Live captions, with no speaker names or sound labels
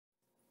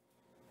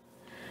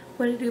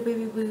What to do,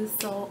 baby boo?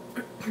 So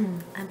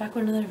I'm back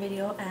with another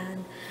video,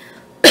 and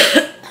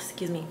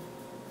excuse me,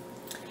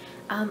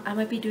 I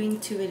might be doing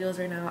 2 videos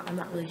right now. I'm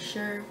not really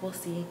sure, we'll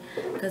see,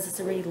 because it's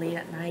already late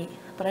at night.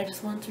 But I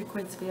just wanted to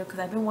record this video because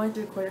I've been wanting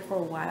to record it for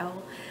a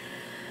while,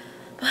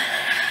 but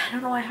I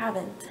don't know why I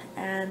haven't.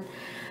 And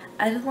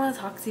I just want to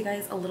talk to you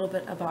guys a little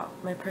bit about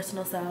my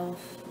personal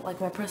self,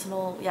 like my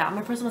personal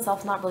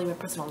self, not really my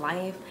personal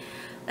life.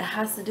 It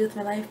has to do with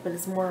my life, but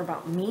it's more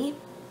about me.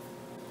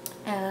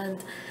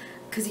 And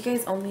because you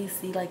guys only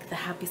see like the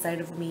happy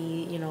side of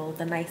me, you know,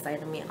 the nice side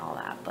of me and all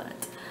that,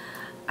 but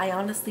I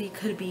honestly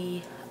could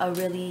be a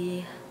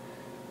really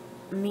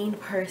mean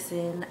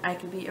person. I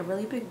could be a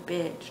really big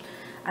bitch.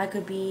 I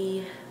could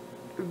be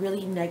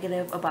really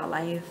negative about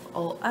life.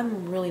 Oh,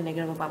 I'm really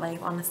negative about life,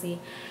 honestly,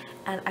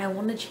 and I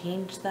want to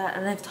change that.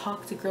 And I've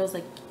talked to girls,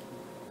 like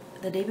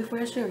the day before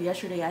yesterday or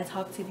yesterday, I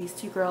talked to these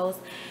 2 girls,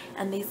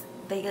 and they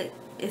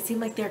it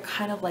seemed like they're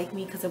kind of like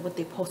me because of what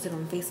they posted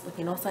on Facebook,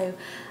 you know. So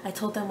I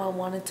told them I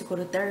wanted to go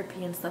to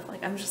therapy and stuff.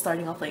 Like, I'm just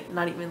starting off, like,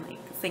 not even like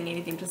saying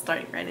anything, just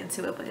starting right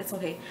into it, but it's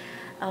okay.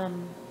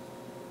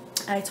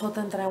 I told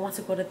them that I want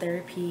to go to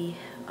therapy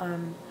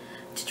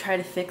to try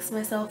to fix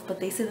myself, but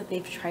they say that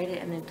they've tried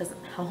it and it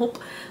doesn't help,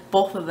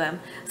 both of them.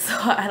 So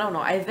I don't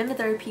know. I've been to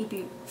therapy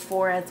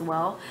before as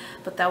well,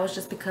 but that was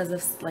just because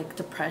of like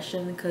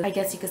depression, because I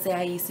guess you could say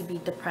I used to be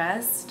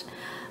depressed.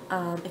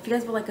 If you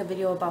guys would like a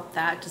video about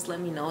that, just let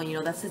me know. You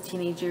know, that's the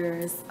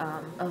teenagers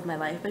of my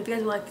life. But if you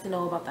guys would like to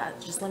know about that,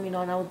 just let me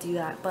know and I will do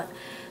that. But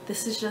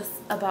this is just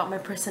about my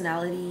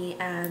personality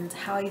and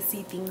how I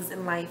see things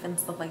in life and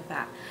stuff like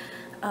that.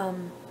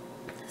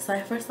 So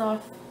I first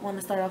off want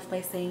to start off by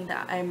saying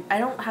that I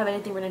don't have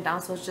anything written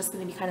down, so it's just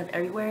going to be kind of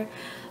everywhere.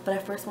 But I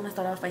first want to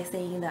start off by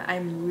saying that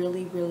I'm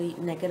really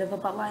negative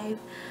about life.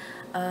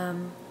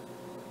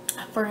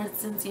 For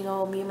instance, you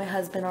know, me and my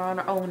husband are on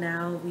our own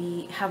now.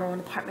 We have our own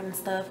apartment and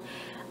stuff,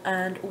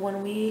 and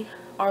when we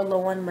are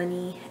low on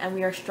money and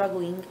we are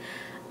struggling,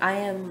 I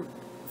am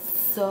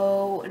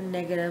so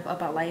negative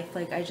about life.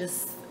 Like, I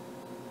just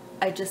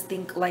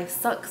think life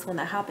sucks when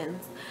that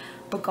happens,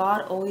 but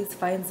God always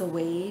finds a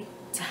way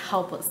to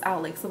help us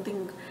out. Like,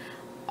 something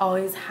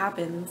always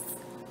happens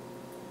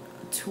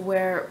to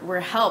where we're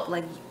helped.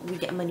 Like, we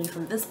get money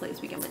from this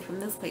place, we get money from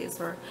this place,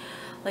 or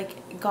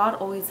like, God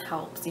always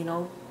helps, you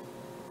know.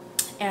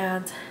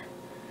 And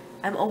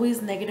I'm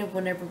always negative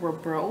whenever we're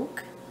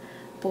broke,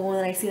 but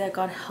when I see that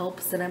God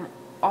helps, then I'm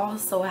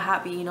also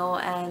happy, you know.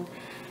 And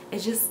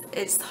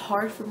it's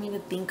hard for me to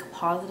think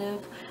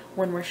positive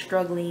when we're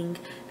struggling,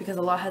 because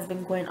a lot has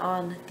been going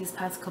on these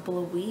past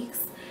couple of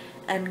weeks,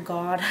 and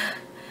God,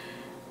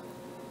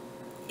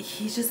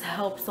 he just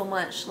helped so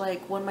much.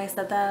 Like, when my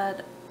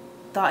stepdad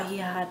thought he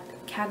had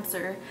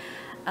cancer,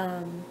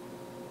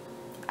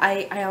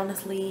 I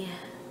honestly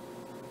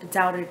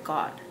doubted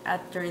God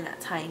during that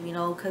time, you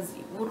know, because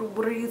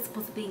what are you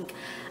supposed to think?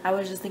 I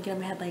was just thinking in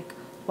my head, like,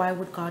 why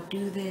would God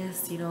do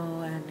this, you know?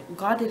 And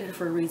God did it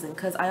for a reason,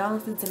 because I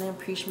honestly didn't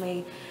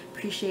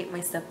appreciate my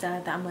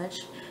stepdad that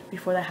much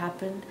before that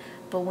happened.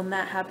 But when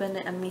that happened,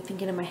 and me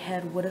thinking in my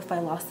head, what if I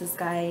lost this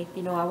guy,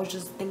 you know, I was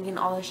just thinking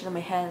all this shit in my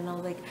head, and I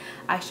was like,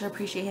 I should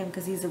appreciate him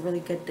because he's a really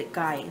good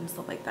guy and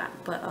stuff like that.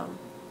 But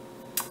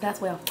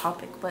that's way off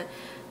topic, but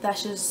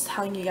that's just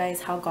telling you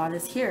guys how God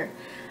is here.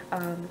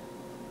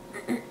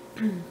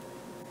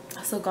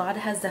 So God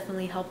has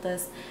definitely helped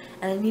us,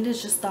 and I need to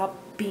just stop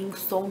being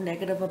so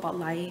negative about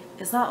life.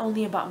 It's not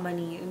only about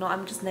money, you know.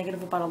 I'm just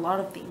negative about a lot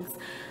of things.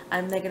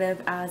 I'm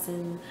negative as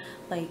in,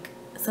 like,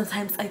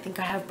 sometimes I think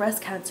I have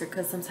breast cancer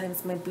because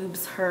sometimes my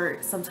boobs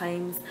hurt,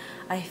 sometimes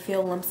I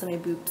feel lumps in my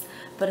boobs.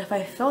 But if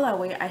I feel that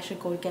way, I should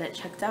go get it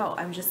checked out.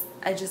 I'm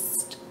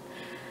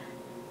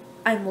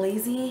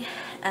lazy,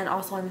 and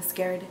also I'm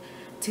scared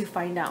to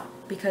find out,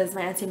 because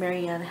my Auntie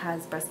Marianne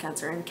has breast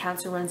cancer, and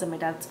cancer runs in my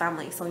dad's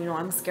family, so, you know,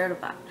 I'm scared of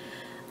that.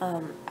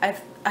 I've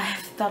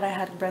thought I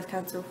had breast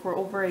cancer for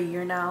over a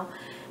year now,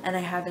 and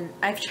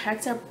I've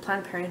checked at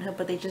Planned Parenthood,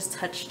 but they just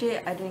touched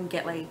it. I didn't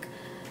get, like,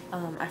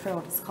 I forgot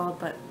what it's called,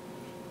 but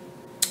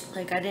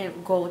like, I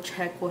didn't go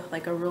check with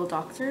like a real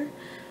doctor.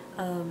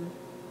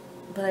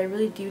 But I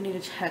really do need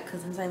to check,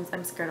 because sometimes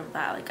I'm scared of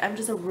that. Like, I'm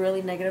just a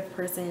really negative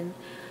person,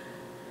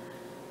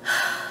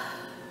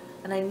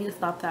 and I need to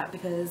stop that,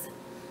 because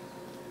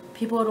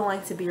people don't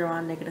like to be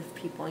around negative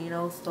people, you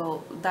know.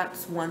 So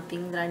that's one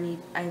thing that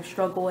I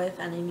struggle with,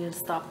 and I need to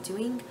stop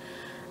doing.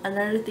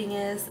 Another thing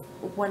is,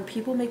 when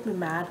people make me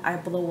mad, I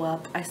blow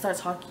up. I start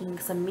talking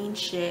some mean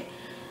shit.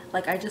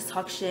 Like, I just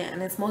talk shit,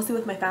 and it's mostly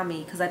with my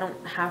family, because I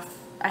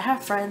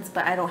have friends,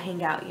 but I don't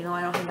hang out, you know.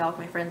 I don't hang out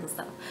with my friends and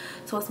stuff.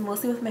 So it's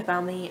mostly with my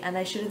family, and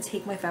I shouldn't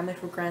take my family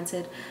for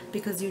granted,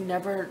 because you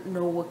never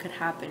know what could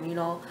happen, you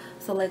know.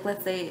 So, like,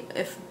 let's say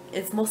if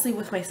it's mostly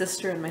with my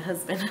sister and my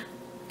husband.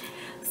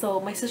 So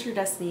my sister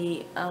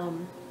Destiny,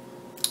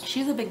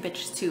 she's a big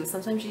bitch too.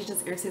 Sometimes she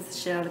just irritates the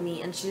shit out of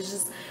me, and she's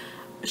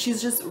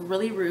just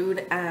really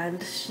rude,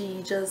 and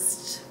she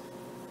just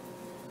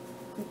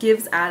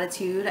gives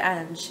attitude,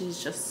 and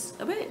she's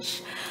just a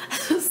bitch.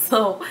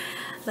 So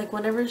Like,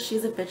 whenever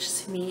she's a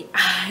bitch to me,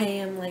 I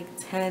am like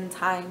 10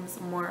 times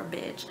more a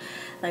bitch.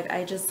 Like,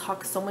 I just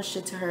talk so much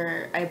shit to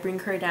her. I bring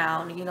her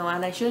down, you know,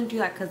 and I shouldn't do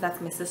that because that's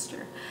my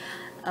sister.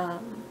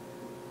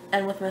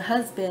 And with my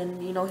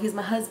husband, you know, he's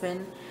my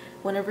husband.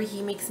 Whenever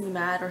he makes me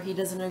mad or he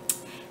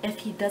doesn't, if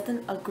he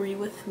doesn't agree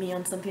with me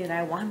on something that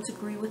I want him to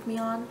agree with me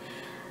on,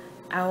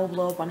 I will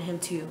blow up on him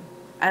too.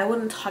 I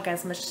wouldn't talk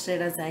as much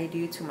shit as I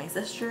do to my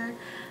sister,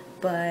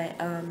 but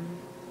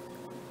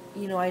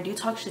you know, I do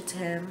talk shit to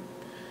him.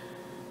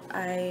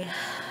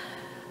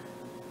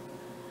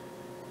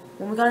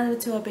 When we got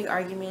into a big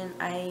argument,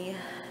 I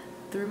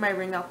threw my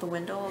ring out the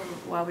window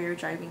while we were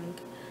driving,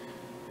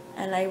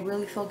 and I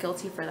really feel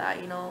guilty for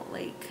that, you know,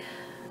 like,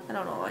 I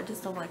don't know, I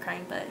just don't like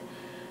crying, but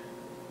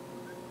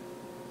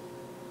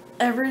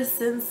ever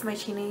since my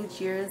teenage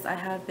years, I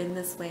have been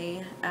this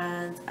way,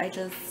 and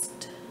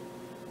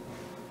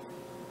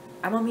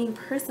I'm a mean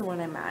person when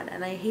I'm mad,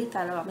 and I hate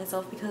that about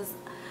myself because,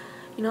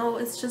 you know,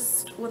 it's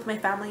just with my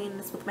family and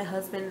it's with my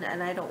husband,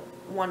 and I don't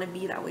want to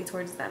be that way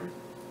towards them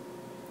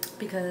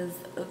because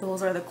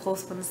those are the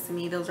close ones to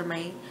me. Those are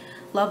my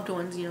loved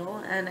ones, you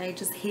know, and I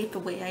just hate the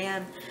way I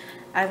am.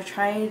 I've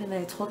tried and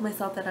I told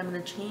myself that I'm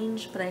going to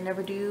change, but I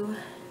never do,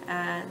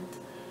 and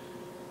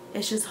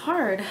it's just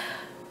hard.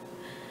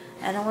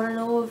 And I want to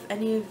know if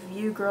any of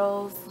you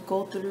girls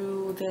go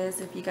through this,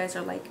 if you guys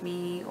are like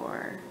me,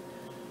 or,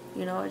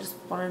 you know, I just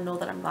want to know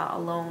that I'm not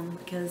alone,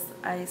 because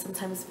I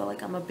sometimes feel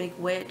like I'm a big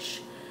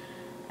witch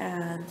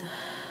and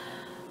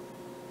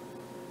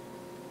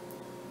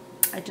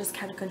I just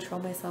can't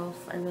control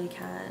myself. I really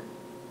can't.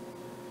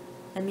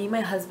 And me and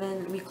my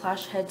husband, we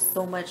clash heads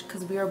so much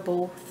because we are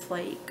both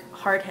like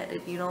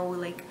hard-headed, you know,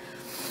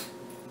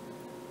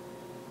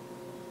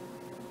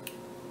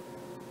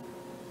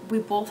 we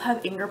both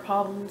have anger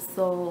problems,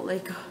 so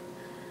like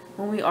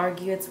when we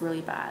argue it's really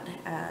bad,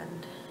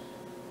 and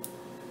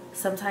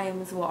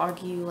sometimes we'll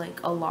argue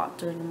like a lot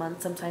during the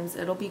month. Sometimes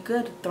it'll be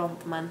good throughout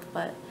the month,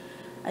 but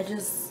I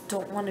just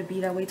don't want to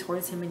be that way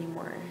towards him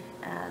anymore.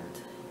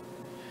 And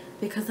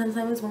because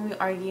sometimes when we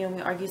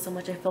argue so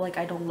much, I feel like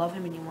I don't love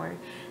him anymore,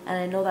 and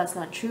I know that's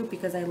not true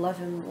because I love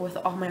him with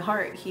all my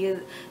heart. He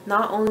is,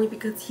 not only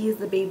because he is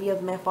the baby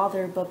of my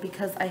father, but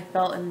because I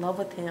fell in love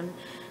with him,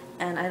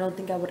 and I don't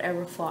think I would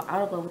ever fall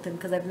out of love with him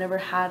because I've never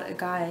had a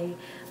guy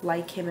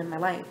like him in my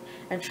life.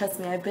 And trust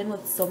me, I've been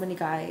with so many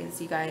guys,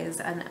 you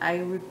guys, and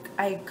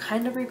I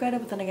kind of regret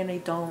it, but then again I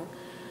don't,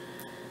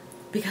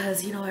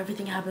 because, you know,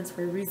 everything happens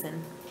for a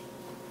reason.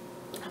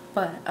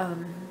 But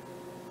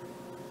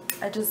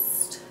I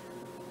just,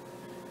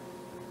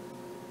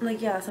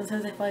 like, yeah,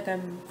 sometimes I feel like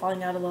I'm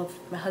falling out of love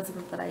with my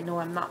husband, but I know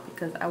I'm not,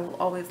 because I will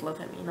always love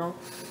him, you know.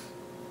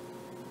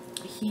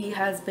 He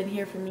has been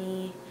here for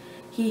me.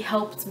 He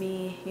helped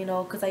me, you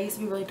know, because I used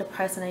to be really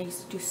depressed and I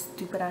used to do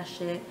stupid ass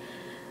shit.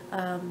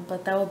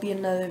 But that will be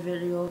another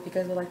video if you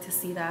guys would like to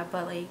see that.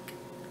 But like,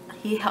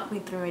 he helped me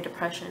through my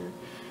depression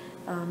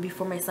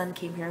before my son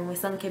came here. When my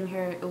son came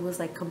here, it was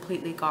like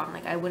completely gone.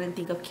 Like, I wouldn't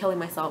think of killing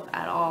myself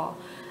at all.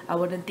 I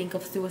wouldn't think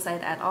of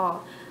suicide at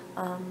all.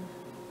 And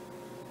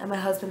my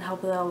husband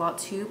helped with that a lot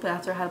too. But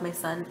after I had my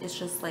son, it's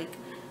just like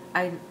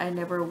I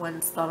never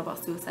once thought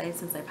about suicide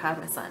since I've had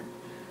my son.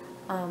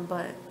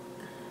 But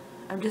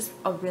I'm just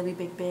a really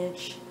big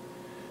bitch,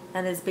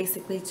 and it's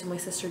basically to my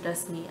sister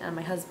Destiny and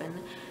my husband,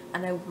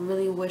 and I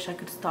really wish I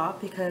could stop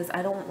because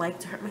I don't like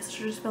to hurt my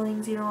sister's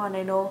feelings, you know, and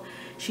I know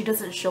she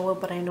doesn't show it,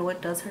 but I know it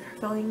does hurt her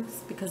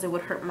feelings because it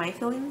would hurt my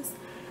feelings,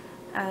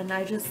 and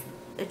I just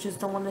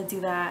don't want to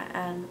do that.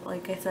 And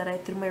like I said, I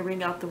threw my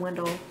ring out the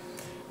window,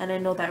 and I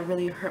know that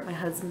really hurt my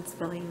husband's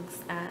feelings,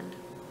 and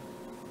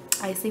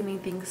I say mean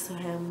things to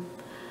him.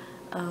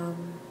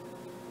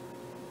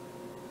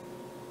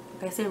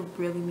 I say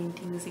really mean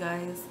things, you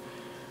guys.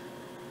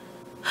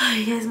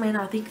 You guys might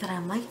not think that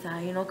I'm like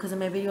that, you know, because in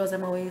my videos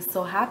I'm always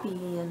so happy,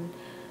 and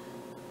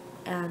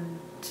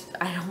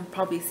I don't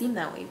probably seem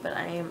that way, but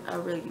I am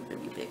a really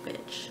big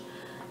bitch,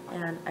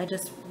 and I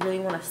just really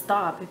want to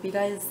stop. If you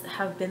guys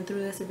have been through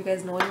this, if you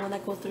guys know anyone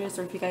that goes through this,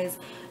 or if you guys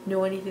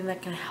know anything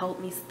that can help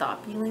me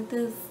stop being like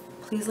this,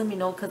 please let me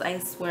know, because I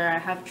swear I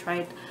have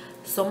tried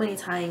so many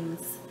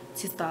times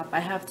to stop.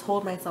 I have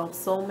told myself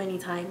so many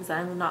times that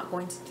I'm not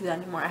going to do that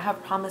anymore. I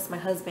have promised my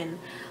husband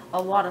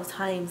a lot of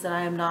times that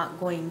I am not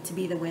going to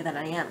be the way that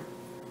I am.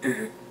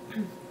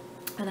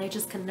 And I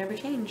just can never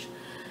change.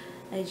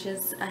 I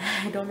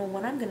don't know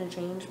when I'm going to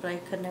change, but I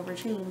could never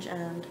change,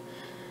 and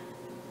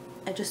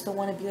I just don't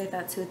want to be like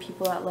that to the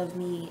people that love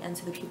me and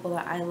to the people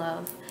that I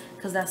love,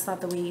 because that's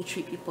not the way you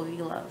treat people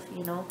you love,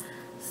 you know.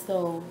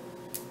 So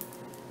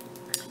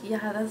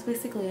yeah, that's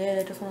basically it.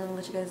 I just wanted to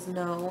let you guys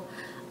know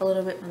a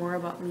little bit more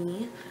about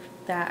me,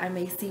 that I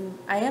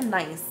am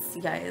nice,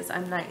 you guys.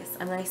 I'm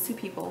nice to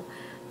people,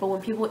 but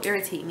when people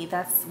irritate me,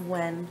 that's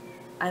when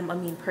I'm a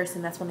mean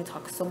person. That's when I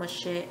talk so much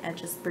shit and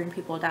just bring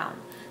people down.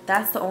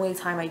 That's the only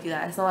time I do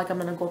that. It's not like I'm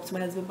gonna go up to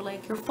my husband and be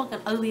like, you're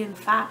fucking ugly and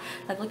fat,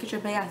 like, look at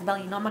your big ass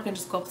belly. You know, I'm not gonna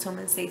just go up to him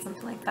and say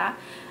something like that.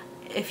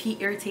 if he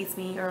irritates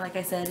me, or like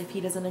I said, if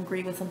he doesn't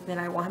agree with something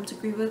that I want him to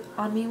agree with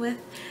on me with,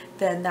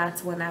 then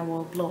that's when I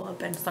will blow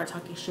up and start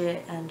talking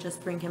shit and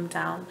just bring him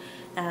down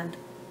and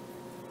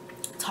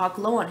talk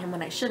low on him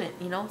when I shouldn't,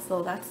 you know.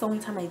 So that's the only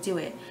time I do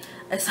it.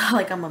 It's not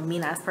like I'm a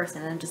mean ass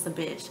person and I'm just a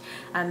bitch.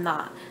 I'm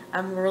not.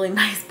 I'm a really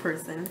nice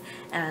person,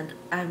 and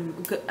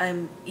I'm good.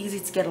 I'm easy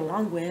to get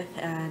along with,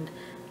 and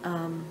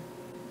I'm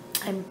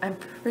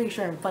pretty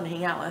sure I'm fun to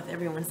hang out with.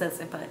 Everyone says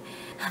it, but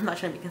I'm not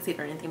trying to be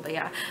conceited or anything. But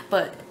yeah,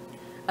 but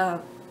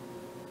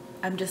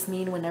I'm just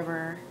mean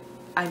whenever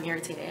I'm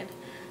irritated,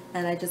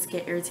 and I just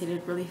get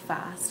irritated really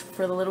fast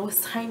for the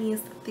littlest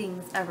tiniest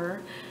things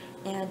ever.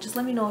 And just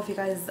let me know if you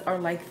guys are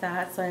like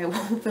that, so I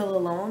won't feel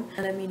alone.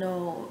 And let me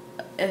know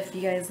if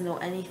you guys know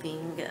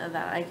anything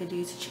that I could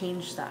do to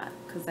change that,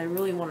 because I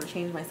really want to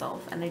change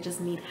myself and I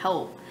just need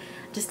help.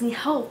 Just need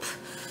help.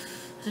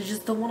 I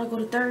just don't want to go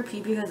to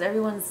therapy because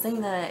everyone's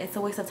saying that it's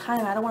a waste of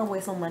time. I don't want to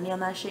waste no money on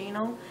that shit, you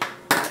know.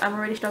 I'm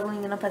already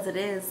struggling enough as it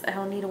is. I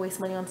don't need to waste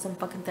money on some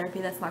fucking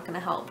therapy that's not gonna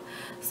help.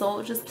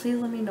 So just please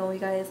let me know, you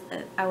guys.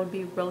 I would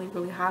be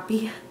really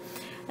happy.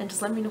 And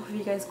just let me know if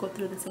you guys go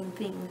through the same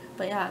thing.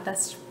 But yeah,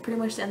 that's pretty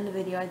much the end of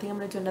the video. I think I'm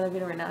gonna do another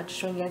video right now, just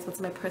showing you guys what's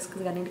in my purse,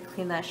 because I need to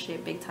clean that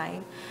shit big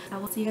time. I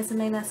will see you guys in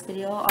my next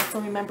video. Also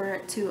remember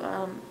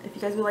to if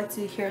you guys would like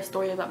to hear a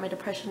story about my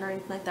depression or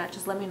anything like that,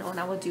 just let me know and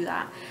I will do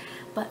that.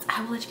 But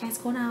I will let you guys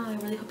go now. I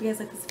really hope you guys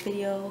like this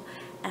video,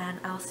 and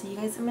I'll see you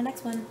guys in my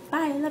next one.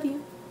 Bye. I love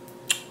you.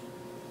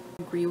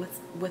 Agree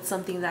with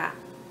something that,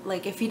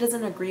 like, if he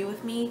doesn't agree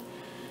with me,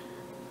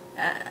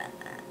 I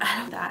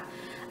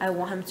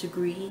want him to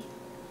agree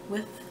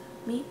with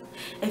me.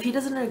 If he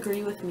doesn't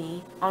agree with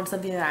me on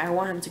something that I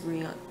want him to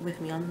agree with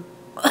me on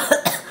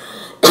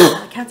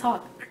I can't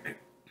talk.